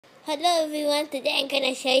Hello everyone, today I'm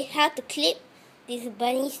gonna show you how to clip this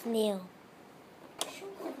bunny's nail.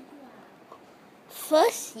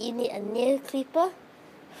 First, you need a nail clipper.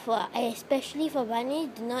 Especially for bunnies,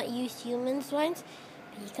 do not use humans ones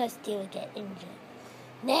because they will get injured.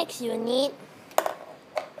 Next, you need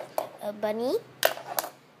a bunny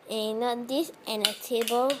and a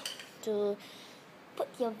table to put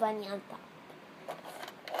your bunny on top.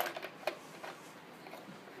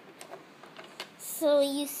 So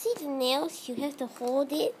you see the nails, you have to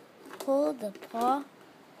hold the paw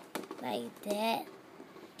like that.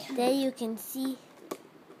 There you can see.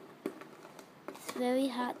 It's very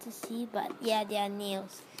hard to see, but yeah, they are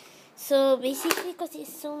nails. So basically, because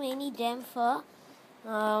it's so many damn fur,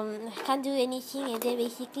 I can't do anything, and then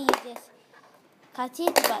basically you just cut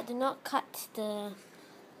it, but do not cut the.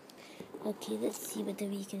 Okay, let's see whether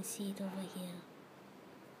we can see it over here.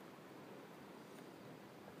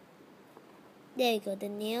 There you go, the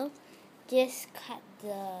nail. Just cut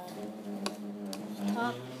the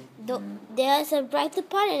top. There's a brighter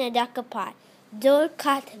part and a darker part. Don't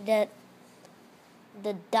cut the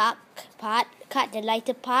dark part. Cut the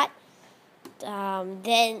lighter part.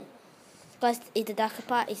 Then, because the darker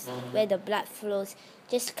part is where the blood flows.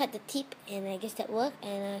 Just cut the tip, and I guess that worked.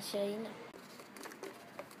 And I'll show you now.